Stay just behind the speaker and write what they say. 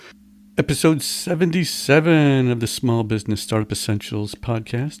Episode 77 of the Small Business Startup Essentials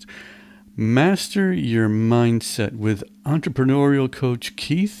podcast. Master your mindset with entrepreneurial coach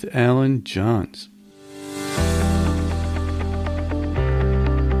Keith Alan Johns.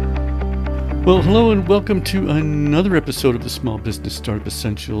 Well, hello and welcome to another episode of the Small Business Startup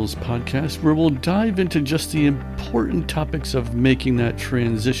Essentials podcast, where we'll dive into just the important topics of making that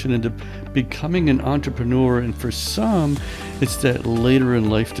transition into becoming an entrepreneur. And for some, it's that later in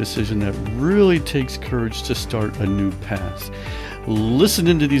life decision that really takes courage to start a new path. Listen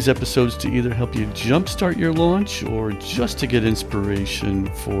into these episodes to either help you jumpstart your launch or just to get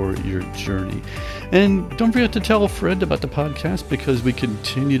inspiration for your journey. And don't forget to tell a friend about the podcast because we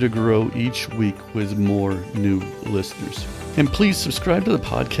continue to grow each week with more new listeners. And please subscribe to the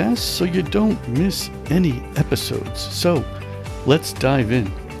podcast so you don't miss any episodes. So let's dive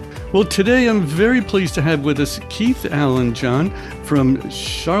in. Well, today I'm very pleased to have with us Keith Alan Johns from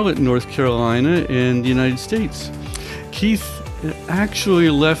Charlotte, North Carolina in the United States. Keith actually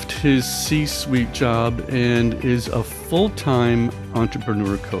left his C-suite job and is a full-time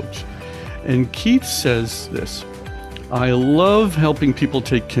entrepreneur coach. And Keith says this: I love helping people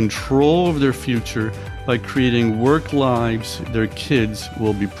take control of their future by creating work lives their kids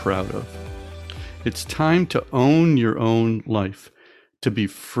will be proud of. It's time to own your own life, to be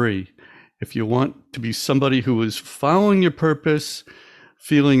free. If you want to be somebody who is following your purpose,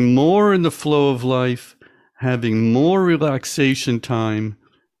 feeling more in the flow of life, having more relaxation time,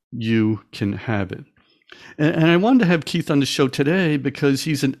 you can have it. And I wanted to have Keith on the show today because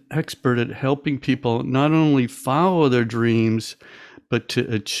he's an expert at helping people not only follow their dreams, but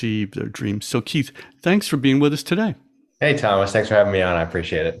to achieve their dreams. So Keith, thanks for being with us today. Hey, Thomas, thanks for having me on. I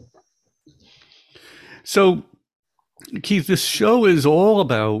appreciate it. So Keith, this show is all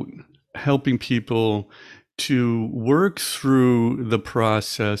about helping people to work through the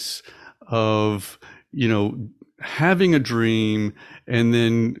process of having a dream and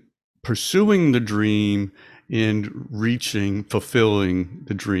then pursuing the dream and fulfilling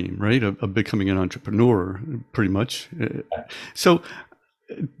the dream, right? Of becoming an entrepreneur, pretty much. So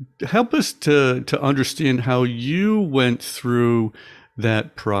help us to understand how you went through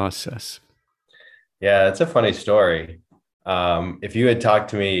that process. Yeah, it's a funny story. If you had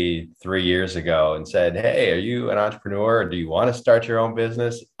talked to me 3 years ago and said, hey, are you an entrepreneur or do you want to start your own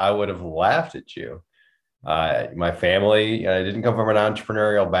business? I would have laughed at you. My family, I didn't come from an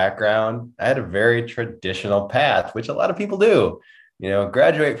entrepreneurial background. I had a very traditional path, which a lot of people do.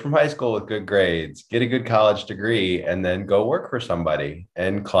 Graduate from high school with good grades, get a good college degree, and then go work for somebody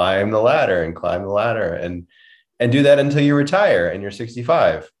and climb the ladder and do that until you retire and you're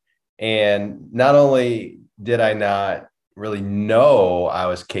 65. And not only did I not really know I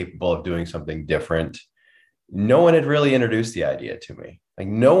was capable of doing something different, no one had really introduced the idea to me. Like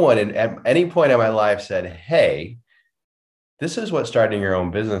no one at any point in my life said, hey, this is what starting your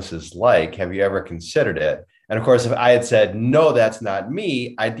own business is like. Have you ever considered it? And of course, if I had said, no, that's not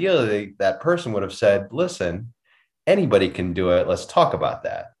me, ideally that person would have said, listen, anybody can do it. Let's talk about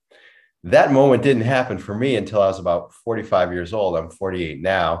that. That moment didn't happen for me until I was about 45 years old. I'm 48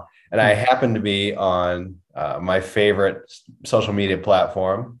 now. And I happened to be on my favorite social media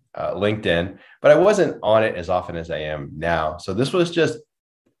platform, LinkedIn, but I wasn't on it as often as I am now. So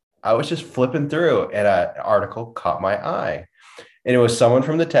I was just flipping through and an article caught my eye. And it was someone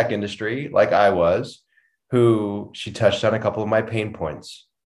from the tech industry, like I was, who she touched on a couple of my pain points.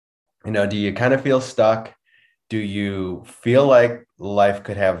 Do you kind of feel stuck? Do you feel like life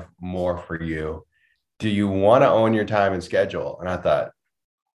could have more for you? Do you want to own your time and schedule? And I thought,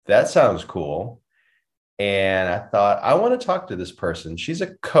 that sounds cool. And I thought, I want to talk to this person. She's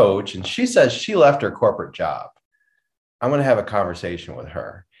a coach and she says she left her corporate job. I'm going to have a conversation with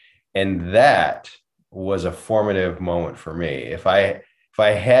her. And that was a formative moment for me. If I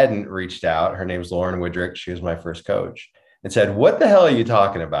hadn't reached out, her name's Lauren Woodrick. She was my first coach and said, what the hell are you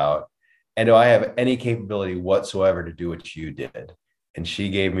talking about? And do I have any capability whatsoever to do what you did? And she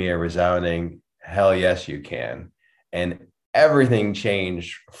gave me a resounding, hell yes, you can. And everything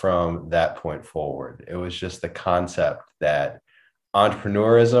changed from that point forward. It was just the concept that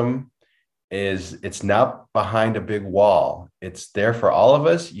entrepreneurism it's not behind a big wall. It's there for all of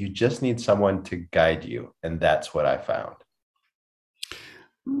us. You just need someone to guide you. And that's what I found.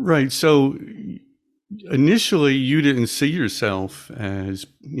 Right. So initially you didn't see yourself as,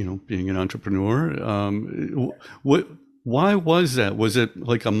 being an entrepreneur. Why was that? Was it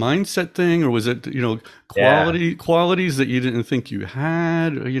like a mindset thing, or was it, qualities that you didn't think you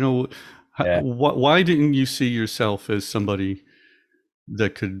had? Why didn't you see yourself as somebody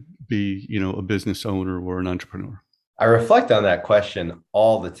that could be, a business owner or an entrepreneur? I reflect on that question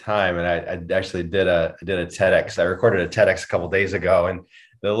all the time, and I actually did a TEDx. I recorded a TEDx a couple of days ago, and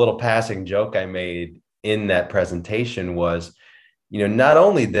the little passing joke I made in that presentation was, not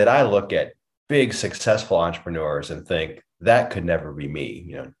only did I look at big successful entrepreneurs and think that could never be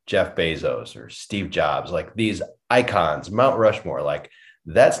me, Jeff Bezos or Steve Jobs, like these icons, Mount Rushmore, like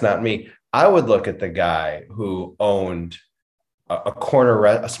that's not me. I would look at the guy who owned a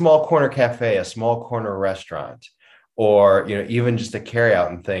small corner cafe, a small corner restaurant, or even just a carryout,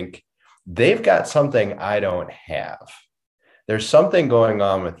 and think they've got something I don't have. There's something going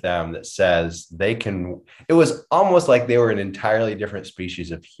on with them that says they can. It was almost like they were an entirely different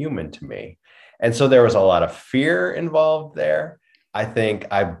species of human to me. And so there was a lot of fear involved there. I think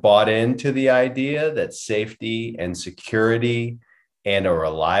I bought into the idea that safety and security and a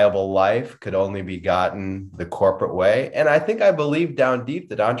reliable life could only be gotten the corporate way. And I think I believe down deep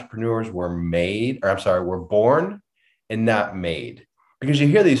that entrepreneurs were born and not made. Because you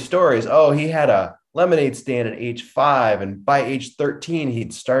hear these stories, oh, he had a lemonade stand at age 5, and by age 13,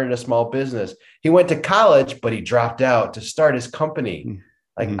 he'd started a small business. He went to college, but he dropped out to start his company.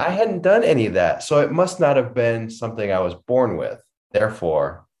 Like I hadn't done any of that. So it must not have been something I was born with.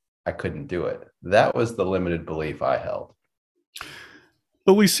 Therefore, I couldn't do it. That was the limited belief I held.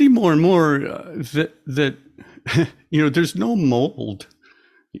 But we see more and more that there's no mold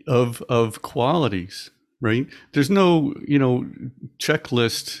of qualities, right? There's no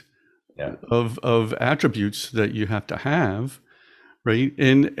checklist of attributes that you have to have, right?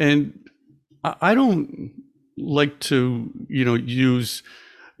 And I don't like to use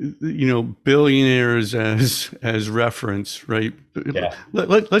billionaires as reference, right? Yeah.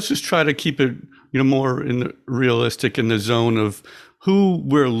 Let's just try to keep it more realistic in the zone of who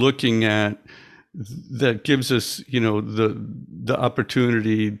we're looking at that gives us the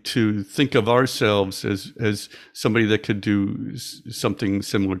opportunity to think of ourselves as somebody that could do something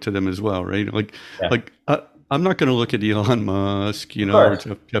similar to them as well, right? I'm not going to look at Elon Musk, or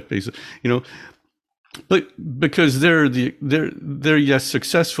Jeff Bezos, but because they're yes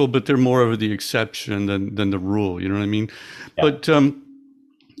successful, but they're more of the exception than the rule. You know what I mean? Yeah.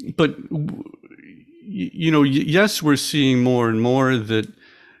 But yes, we're seeing more and more that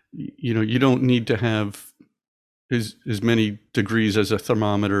you don't need to have as many degrees as a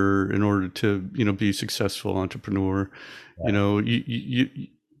thermometer in order to be a successful entrepreneur. Yeah.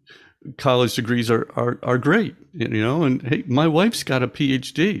 College degrees are great, and hey, my wife's got a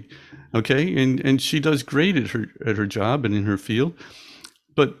PhD, okay, and she does great at her job and in her field.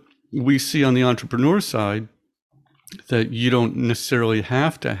 But we see on the entrepreneur side that you don't necessarily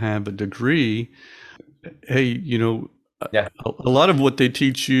have to have a degree. Hey, a lot of what they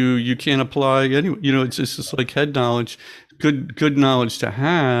teach you can't apply anyway. It's just like head knowledge, good knowledge to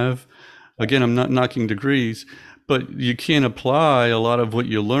have. Again, I'm not knocking degrees, but you can't apply a lot of what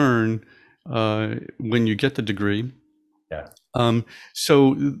you learn when you get the degree. Yeah.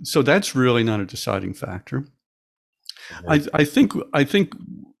 So that's really not a deciding factor. Mm-hmm. I think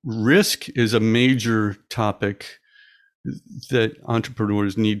risk is a major topic that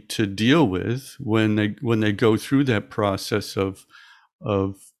entrepreneurs need to deal with when they go through that process of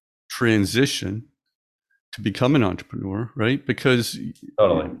transition to become an entrepreneur, right? Because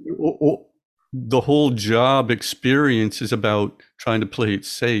totally. The whole job experience is about trying to play it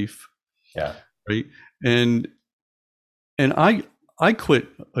safe. Yeah. Right. And I quit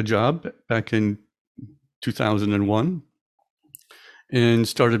a job back in 2001 and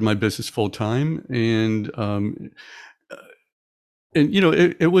started my business full time. And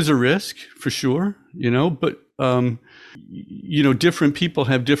it was a risk for sure, but different people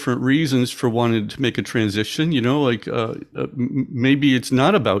have different reasons for wanting to make a transition, maybe it's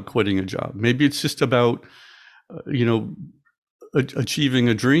not about quitting a job. Maybe it's just about, achieving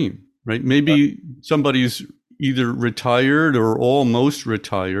a dream, right? Maybe somebody's either retired or almost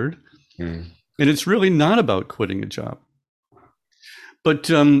retired, and it's really not about quitting a job. But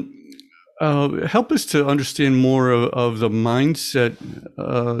help us to understand more of the mindset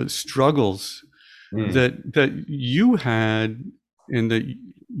struggles that you had and that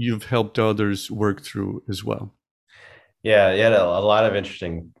you've helped others work through as well. Yeah, you had a lot of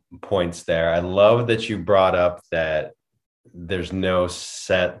interesting points there. I love that you brought up that there's no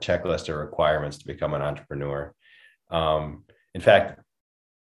set checklist of requirements to become an entrepreneur. In fact,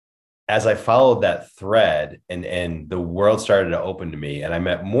 as I followed that thread and the world started to open to me, and I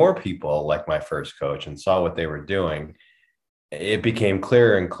met more people like my first coach and saw what they were doing, it became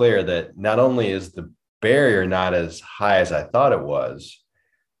clearer and clearer that not only is the barrier not as high as I thought it was,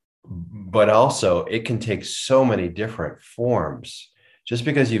 but also it can take so many different forms. Just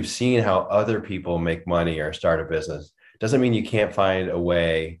because you've seen how other people make money or start a business doesn't mean you can't find a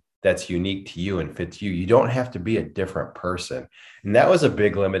way that's unique to you and fits you. You don't have to be a different person. And that was a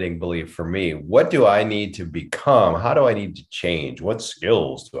big limiting belief for me. What do I need to become? How do I need to change? What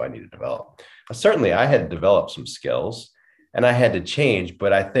skills do I need to develop? Certainly, I had developed some skills and I had to change,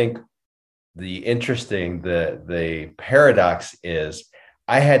 but I think the paradox is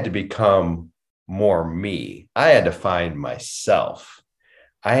I had to become more me. I had to find myself.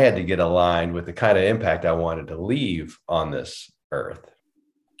 I had to get aligned with the kind of impact I wanted to leave on this earth.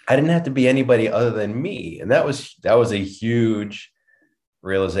 I didn't have to be anybody other than me. And that was a huge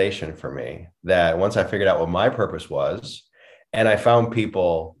realization for me, that once I figured out what my purpose was, and I found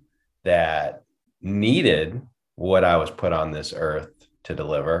people that needed what I was put on this earth to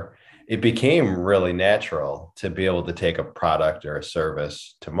deliver, it became really natural to be able to take a product or a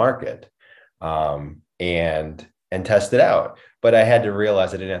service to market, and test it out. But I had to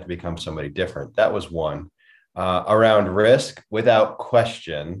realize I didn't have to become somebody different. That was one. Around risk, without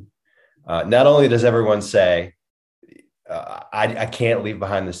question, not only does everyone say, I can't leave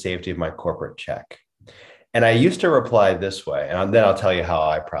behind the safety of my corporate check. And I used to reply this way, and then I'll tell you how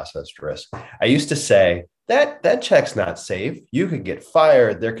I processed risk. I used to say, that check's not safe. You could get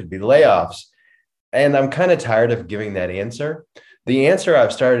fired. There could be layoffs. And I'm kind of tired of giving that answer. The answer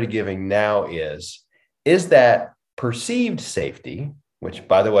I've started giving now is that perceived safety, which,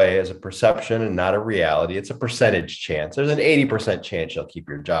 by the way, is a perception and not a reality. It's a percentage chance. There's an 80% chance you'll keep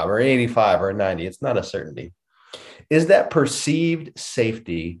your job, or an 85 or a 90. It's not a certainty. Is that perceived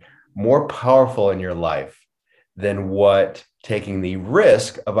safety more powerful in your life than what taking the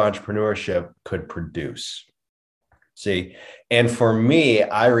risk of entrepreneurship could produce? See, and for me,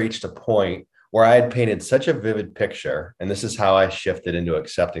 I reached a point where I had painted such a vivid picture, and this is how I shifted into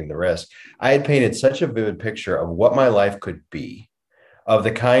accepting the risk. I had painted such a vivid picture of what my life could be, of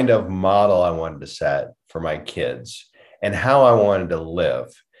the kind of model I wanted to set for my kids and how I wanted to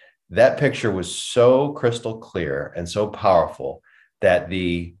live. That picture was so crystal clear and so powerful that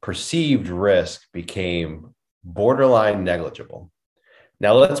the perceived risk became borderline negligible.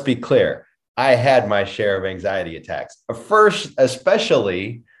 Now, let's be clear. I had my share of anxiety attacks. First,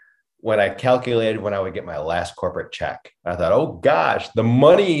 especially when I calculated when I would get my last corporate check. I thought, oh gosh, the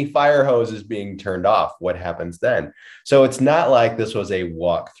money fire hose is being turned off. What happens then? So it's not like this was a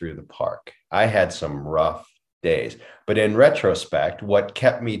walk through the park. I had some rough days. But in retrospect, what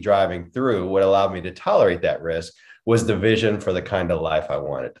kept me driving through, what allowed me to tolerate that risk, was the vision for the kind of life I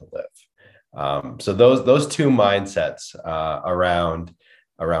wanted to live. So those two mindsets around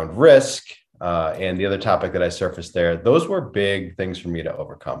risk and the other topic that I surfaced there, those were big things for me to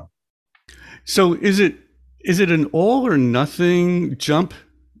overcome. So is it an all or nothing jump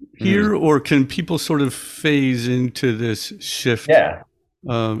here, or can people sort of phase into this shift? Yeah.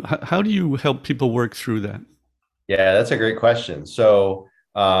 How do you help people work through that? Yeah, that's a great question. So,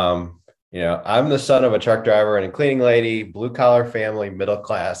 I'm the son of a truck driver and a cleaning lady, blue collar family, middle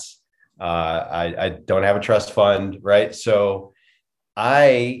class. I don't have a trust fund, right? So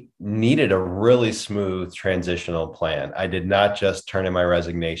I needed a really smooth transitional plan. I did not just turn in my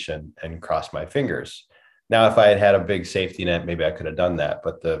resignation and cross my fingers. Now, if I had had a big safety net, maybe I could have done that.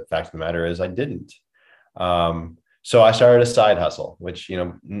 But the fact of the matter is I didn't. So I started a side hustle, which,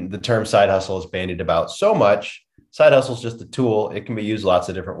 the term side hustle is bandied about so much. Side hustle is just a tool. It can be used lots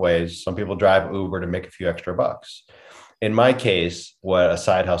of different ways. Some people drive Uber to make a few extra bucks. In my case, what a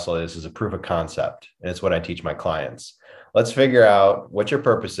side hustle is a proof of concept. And it's what I teach my clients. Let's figure out what your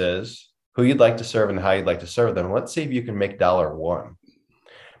purpose is, who you'd like to serve, and how you'd like to serve them. Let's see if you can make $1.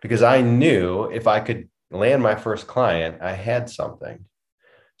 Because I knew if I could land my first client, I had something.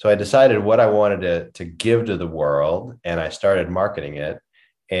 So I decided what I wanted to give to the world, and I started marketing it.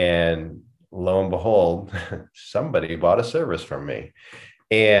 And lo and behold, somebody bought a service from me.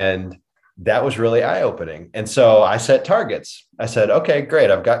 And that was really eye-opening. And so I set targets. I said, okay,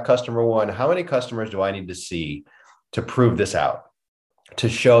 great. I've got customer one. How many customers do I need to see to prove this out, to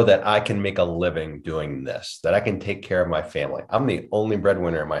show that I can make a living doing this, that I can take care of my family? I'm the only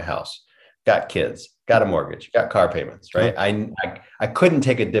breadwinner in my house. Got kids, got a mortgage, got car payments, right? I couldn't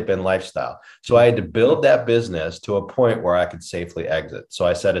take a dip in lifestyle. So I had to build that business to a point where I could safely exit. So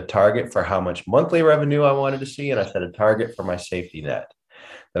I set a target for how much monthly revenue I wanted to see, and I set a target for my safety net.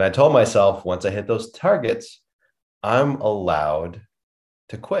 Then I told myself, once I hit those targets, I'm allowed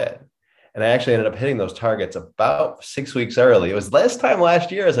to quit. And I actually ended up hitting those targets about 6 weeks early. It was this time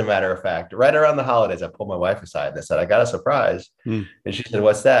last year, as a matter of fact, right around the holidays. I pulled my wife aside and I said, I got a surprise. And she said,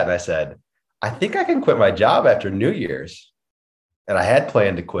 what's that? And I said, I think I can quit my job after New Year's. And I had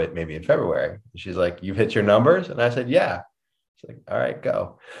planned to quit maybe in February. And she's like, you've hit your numbers? And I said, yeah. It's like, all right,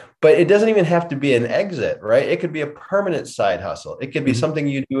 go. But it doesn't even have to be an exit, right? It could be a permanent side hustle. It could be something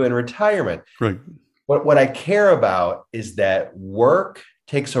you do in retirement. Right. What I care about is that work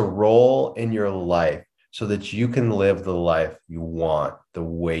takes a role in your life so that you can live the life you want the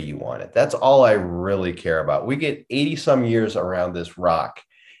way you want it. That's all I really care about. We get 80 some years around this rock,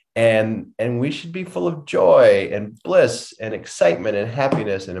 and we should be full of joy and bliss and excitement and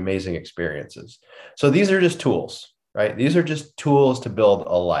happiness and amazing experiences. So these are just tools, right? These are just tools to build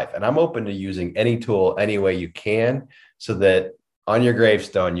a life. And I'm open to using any tool any way you can, so that on your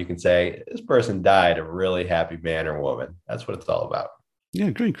gravestone, you can say, this person died a really happy man or woman. That's what it's all about. Yeah,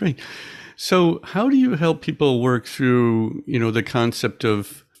 great, great. So how do you help people work through, the concept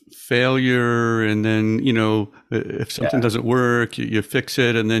of failure, and then, if something doesn't work, you fix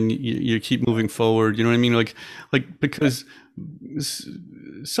it, and then you keep moving forward. You know what I mean? Because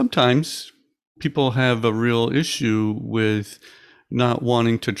sometimes people have a real issue with not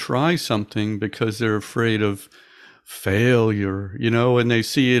wanting to try something because they're afraid of failure, and they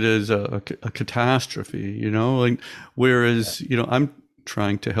see it as a catastrophe, whereas, I'm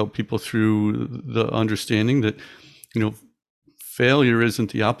trying to help people through the understanding that, failure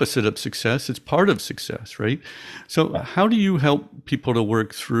isn't the opposite of success. It's part of success, right? So how do you help people to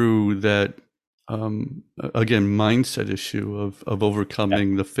work through that, again, mindset issue of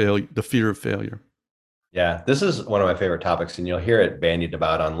overcoming the fear of failure? Yeah, this is one of my favorite topics, and you'll hear it bandied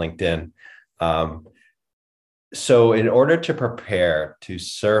about on LinkedIn. So in order to prepare to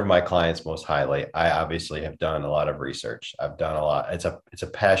serve my clients most highly, I obviously have done a lot of research. I've done a lot. It's a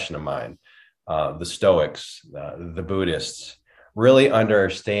passion of mine. The Stoics, the Buddhists, really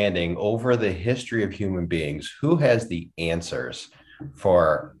understanding over the history of human beings, who has the answers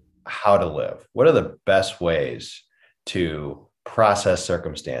for how to live? What are the best ways to process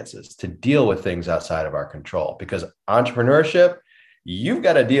circumstances, to deal with things outside of our control? Because entrepreneurship, you've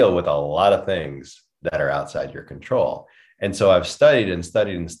got to deal with a lot of things that are outside your control. And so I've studied and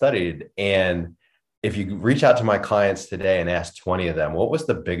studied and studied. And if you reach out to my clients today and ask 20 of them, what was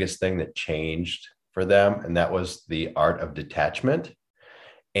the biggest thing that changed for them? And that was the art of detachment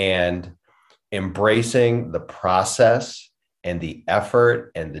and embracing the process and the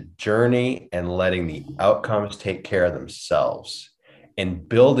effort and the journey and letting the outcomes take care of themselves, and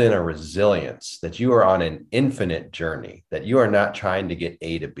build in a resilience that you are on an infinite journey, that you are not trying to get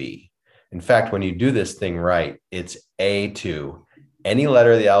A to B. In fact, when you do this thing right, it's A to any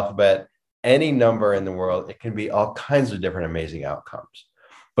letter of the alphabet, any number in the world. It can be all kinds of different amazing outcomes,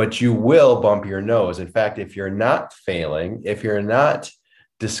 but you will bump your nose. In fact, if you're not failing, if you're not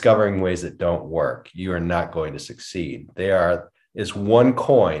discovering ways that don't work, you are not going to succeed. It's one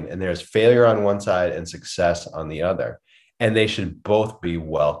coin, and there's failure on one side and success on the other, and they should both be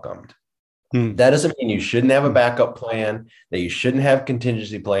welcomed. That doesn't mean you shouldn't have a backup plan, that you shouldn't have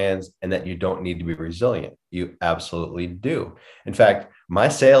contingency plans, and that you don't need to be resilient. You absolutely do. In fact, my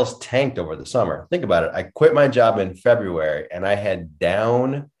sales tanked over the summer. Think about it. I quit my job in February, and I had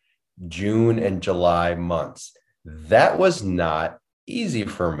down June and July months. That was not easy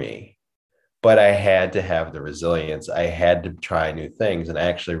for me, but I had to have the resilience. I had to try new things, and I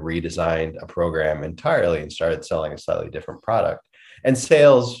actually redesigned a program entirely and started selling a slightly different product. And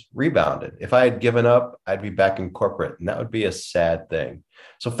sales rebounded. If I had given up, I'd be back in corporate, and that would be a sad thing.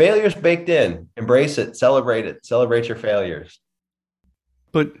 So failure's baked in. Embrace it, celebrate your failures.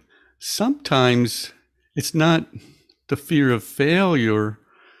 But sometimes it's not the fear of failure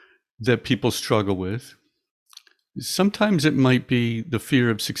that people struggle with. Sometimes it might be the fear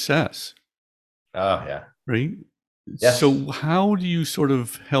of success. Oh, yeah. Right? Yes. So how do you sort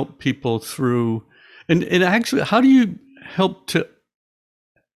of help people through, and actually, how do you help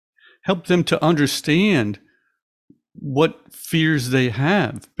them to understand what fears they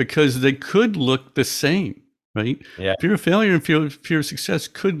have? Because they could look the same, right? Yeah. Fear of failure and fear of success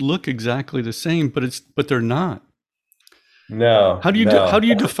could look exactly the same, but they're not. No. How do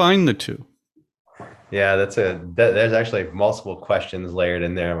you define the two? Yeah, there's actually multiple questions layered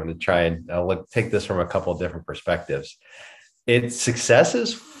in there. I'm going to try and take this from a couple of different perspectives. Success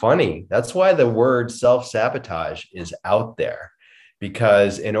is funny. That's why the word self-sabotage is out there,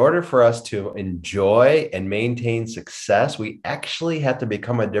 because in order for us to enjoy and maintain success, we actually have to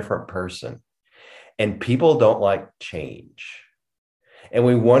become a different person. And people don't like change. And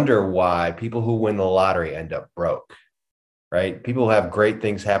we wonder why people who win the lottery end up broke. Right? People who have great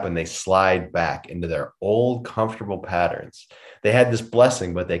things happen, they slide back into their old comfortable patterns. They had this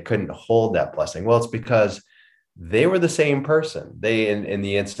blessing, but they couldn't hold that blessing. Well, it's because they were the same person. In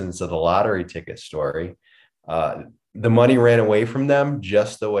the instance of the lottery ticket story, the money ran away from them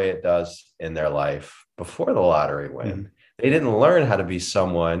just the way it does in their life before the lottery win. They didn't learn how to be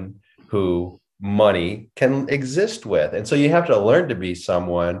someone who money can exist with. And so you have to learn to be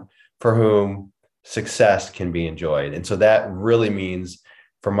someone for whom success can be enjoyed. And so that really means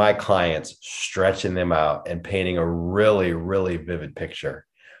for my clients, stretching them out and painting a really, really vivid picture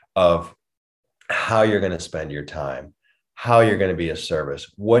of how you're going to spend your time, how you're going to be a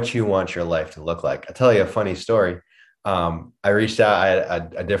service, what you want your life to look like. I'll tell you a funny story. I reached out, I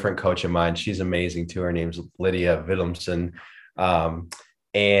had a different coach of mine. She's amazing too. Her name's Lydia Vidlemson.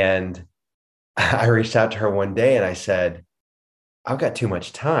 And I reached out to her one day and I said, I've got too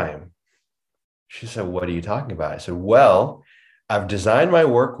much time. She said, what are you talking about? I said, well, I've designed my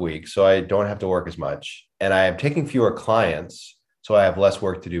work week so I don't have to work as much. And I am taking fewer clients, so I have less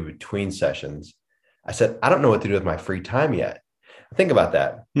work to do between sessions. I said, I don't know what to do with my free time yet. Think about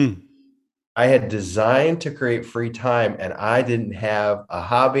that. I had designed to create free time and I didn't have a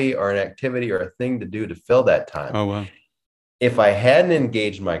hobby or an activity or a thing to do to fill that time. Oh, wow. If I hadn't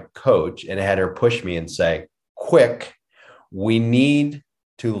engaged my coach and had her push me and say, quick, we need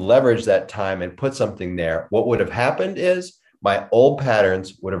to leverage that time and put something there, what would have happened is my old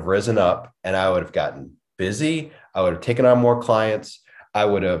patterns would have risen up and I would have gotten busy. I would have taken on more clients. I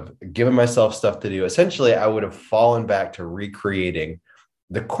would have given myself stuff to do. Essentially, I would have fallen back to recreating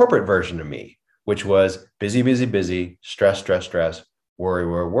the corporate version of me, which was busy, busy, busy, stress, stress, stress, worry,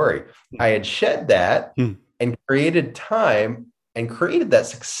 worry, worry. I had shed that and created time and created that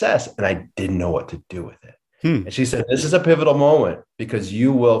success, and I didn't know what to do with it. And she said, this is a pivotal moment because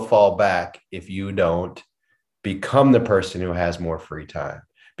you will fall back if you don't become the person who has more free time,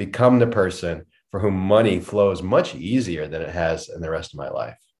 become the person for whom money flows much easier than it has in the rest of my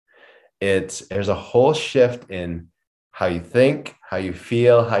life. There's a whole shift in how you think, how you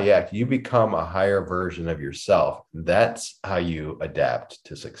feel, how you act. You become a higher version of yourself. That's how you adapt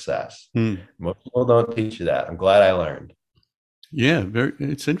to success. Most people don't teach you that. I'm glad I learned. Yeah,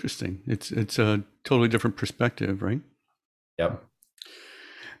 it's interesting. It's a totally different perspective, right? Yep.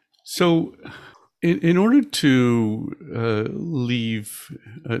 So in order to leave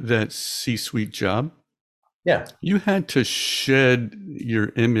that C-suite job, yeah, you had to shed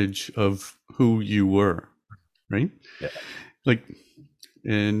your image of who you were, right? Yeah. Like,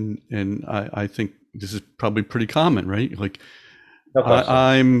 and I think this is probably pretty common, right? Like,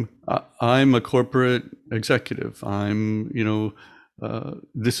 I'm a corporate executive.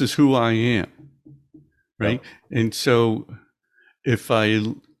 This is who I am, right? Yep. And so if I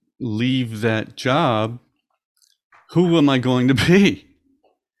leave that job, who am I going to be?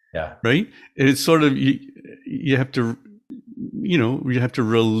 Yeah. Right. And it's sort of, you have to, you have to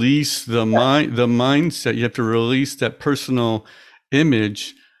release the mindset. You have to release that personal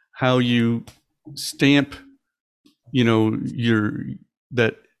image, how you stamp,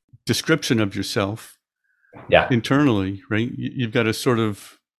 that description of yourself internally, right? You've got to sort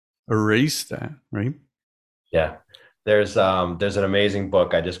of erase that, right? Yeah. There's an amazing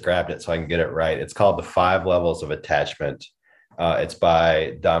book. I just grabbed it so I can get it right. It's called The 5 Levels of Attachment. It's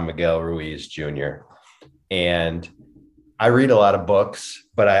by Don Miguel Ruiz Jr. And I read a lot of books,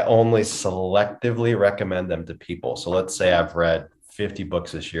 but I only selectively recommend them to people. So let's say I've read 50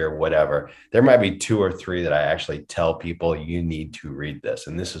 books this year, whatever. There might be 2 or 3 that I actually tell people you need to read this.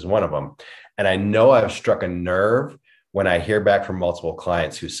 And this is one of them. And I know I've struck a nerve when I hear back from multiple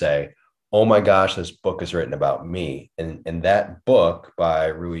clients who say, oh my gosh, this book is written about me. And that book by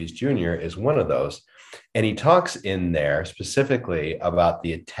Ruiz Jr. is one of those. And he talks in there specifically about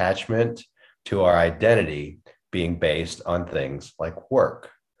the attachment to our identity being based on things like work.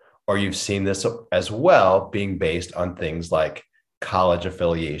 Or you've seen this as well being based on things like college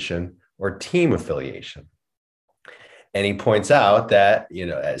affiliation or team affiliation. And he points out that,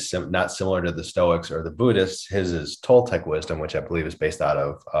 not similar to the Stoics or the Buddhists, his is Toltec wisdom, which I believe is based out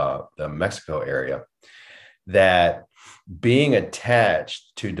of the Mexico area, that being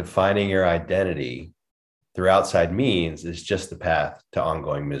attached to defining your identity through outside means is just the path to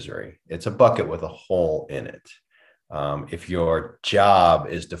ongoing misery. It's a bucket with a hole in it. If your job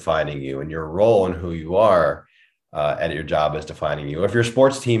is defining you and your role in who you are at your job is defining you, if your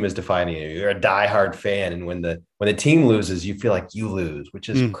sports team is defining you, you're a diehard fan, and when the team loses, you feel like you lose, which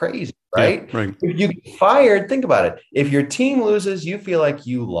is crazy, right? Yeah, right. If you get fired, think about it. If your team loses, you feel like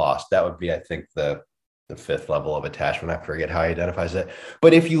you lost. That would be, I think, the 5th level of attachment. I forget how he identifies it.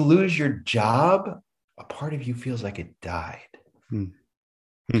 But if you lose your job, a part of you feels like it died.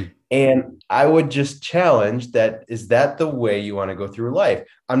 And I would just challenge that. Is that the way you want to go through life?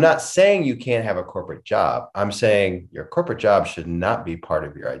 I'm not saying you can't have a corporate job. I'm saying your corporate job should not be part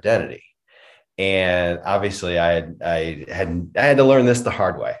of your identity. And obviously I had to learn this the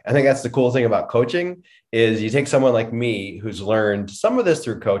hard way. I think that's the cool thing about coaching is you take someone like me who's learned some of this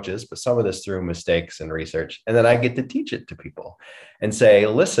through coaches, but some of this through mistakes and research. And then I get to teach it to people and say,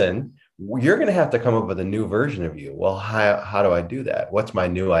 listen, you're going to have to come up with a new version of you. Well, how do I do that? What's my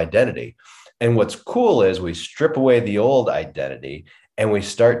new identity? And what's cool is we strip away the old identity and we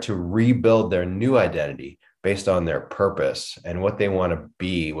start to rebuild their new identity based on their purpose and what they want to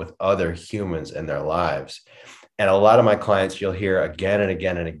be with other humans in their lives. And a lot of my clients, you'll hear again and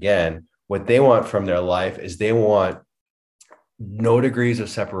again and again, what they want from their life is they want no degrees of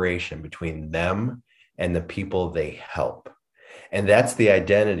separation between them and the people they help. And that's the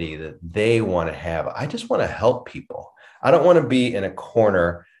identity that they want to have. I just want to help people. I don't want to be in a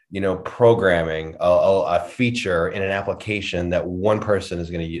corner, programming a feature in an application that one person is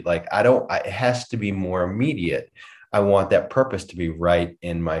going to use. Like, it has to be more immediate. I want that purpose to be right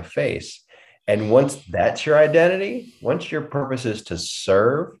in my face. And once that's your identity, once your purpose is to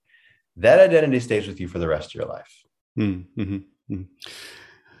serve, that identity stays with you for the rest of your life. Mm-hmm. Mm-hmm.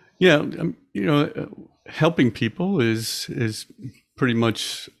 Yeah. Helping people is pretty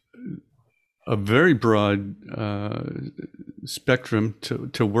much a very broad spectrum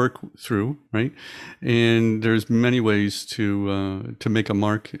to work through, right? And there's many ways to make a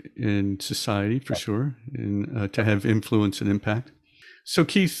mark in society, for sure, and to have influence and impact. So,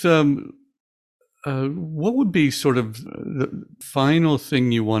 Keith, what would be sort of the final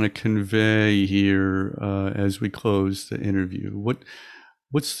thing you want to convey here as we close the interview?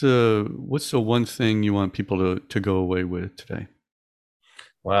 What's the one thing you want people to go away with today?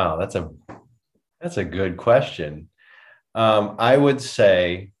 Wow, that's a good question. I would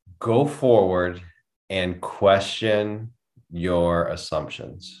say go forward and question your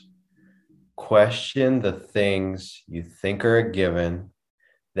assumptions. Question the things you think are a given,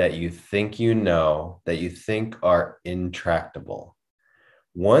 that you think that you think are intractable.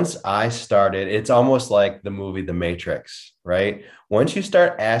 Once I started, it's almost like the movie The Matrix, right? Once you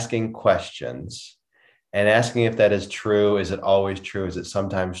start asking questions and asking if that is true, is it always true? Is it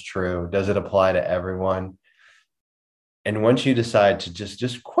sometimes true? Does it apply to everyone? And once you decide to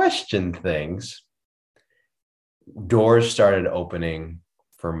just question things, doors started opening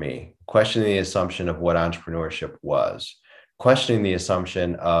for me, questioning the assumption of what entrepreneurship was, questioning the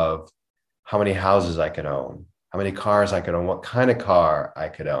assumption of how many houses I could own, how many cars I could own, what kind of car I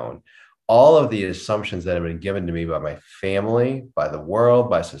could own. All of the assumptions that have been given to me by my family, by the world,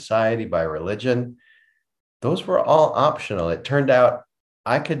 by society, by religion, those were all optional. It turned out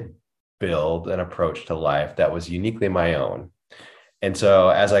I could build an approach to life that was uniquely my own. And so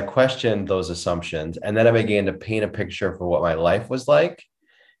as I questioned those assumptions, and then I began to paint a picture for what my life was like,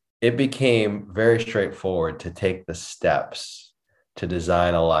 it became very straightforward to take the steps to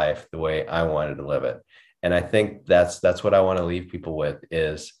design a life the way I wanted to live it. And I think that's what I want to leave people with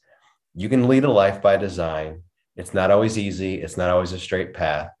is you can lead a life by design. It's not always easy. It's not always a straight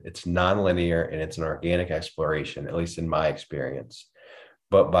path. It's nonlinear and it's an organic exploration, at least in my experience.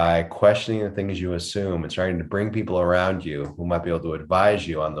 But by questioning the things you assume and starting to bring people around you who might be able to advise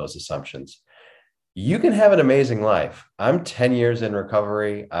you on those assumptions, you can have an amazing life. I'm 10 years in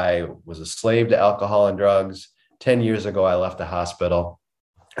recovery. I was a slave to alcohol and drugs. 10 years ago, I left the hospital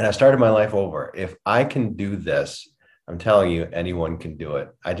and I started my life over. If I can do this, I'm telling you, anyone can do it.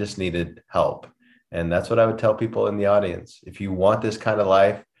 I just needed help. And that's what I would tell people in the audience. If you want this kind of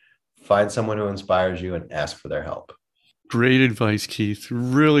life, find someone who inspires you and ask for their help. Great advice, Keith.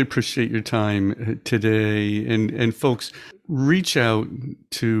 Really appreciate your time today. And folks, reach out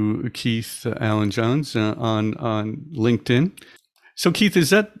to Keith Alan Johns on LinkedIn. So, Keith,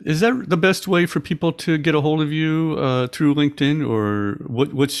 is that the best way for people to get a hold of you through LinkedIn, or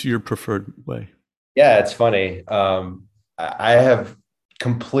what's your preferred way? Yeah, it's funny. I have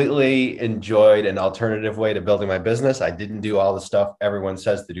completely enjoyed an alternative way to building my business. I didn't do all the stuff everyone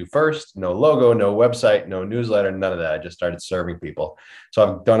says to do first. No logo, no website, no newsletter, none of that. I just started serving people. So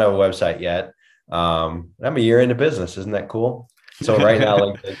I don't have a website yet. I'm a year into business. Isn't that cool? So right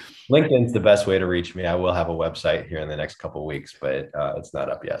now, LinkedIn's the best way to reach me. I will have a website here in the next couple of weeks, but it's not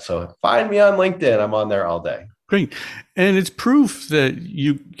up yet. So find me on LinkedIn. I'm on there all day. Great. And it's proof that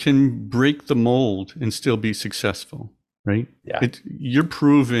you can break the mold and still be successful. Right? Yeah. You're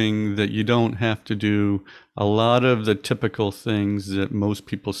proving that you don't have to do a lot of the typical things that most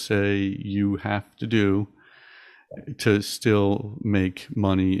people say you have to do to still make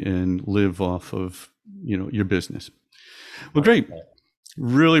money and live off of, your business. Well, great.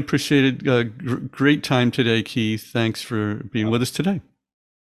 Really appreciate it. Great time today, Keith. Thanks for being with us today.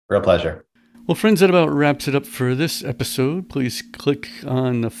 Real pleasure. Well, friends, that about wraps it up for this episode. Please click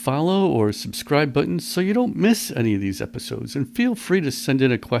on the follow or subscribe button so you don't miss any of these episodes. And feel free to send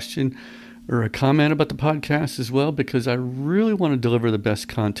in a question or a comment about the podcast as well, because I really want to deliver the best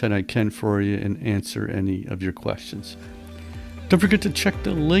content I can for you and answer any of your questions. Don't forget to check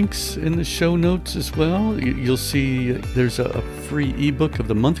the links in the show notes as well. You'll see there's a free ebook of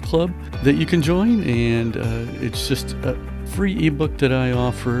the Month Club that you can join, and it's just a free ebook that I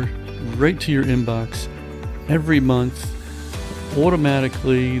offer right to your inbox every month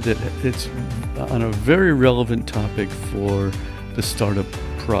automatically, that it's on a very relevant topic for the startup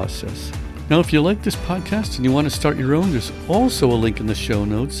process. Now, if you like this podcast and you want to start your own, there's also a link in the show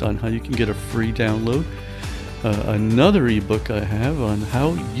notes on how you can get a free download. Another ebook I have on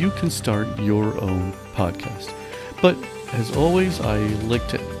how you can start your own podcast. But as always, I like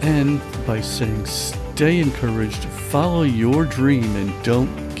to end by saying stay encouraged, follow your dream, and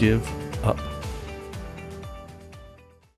don't give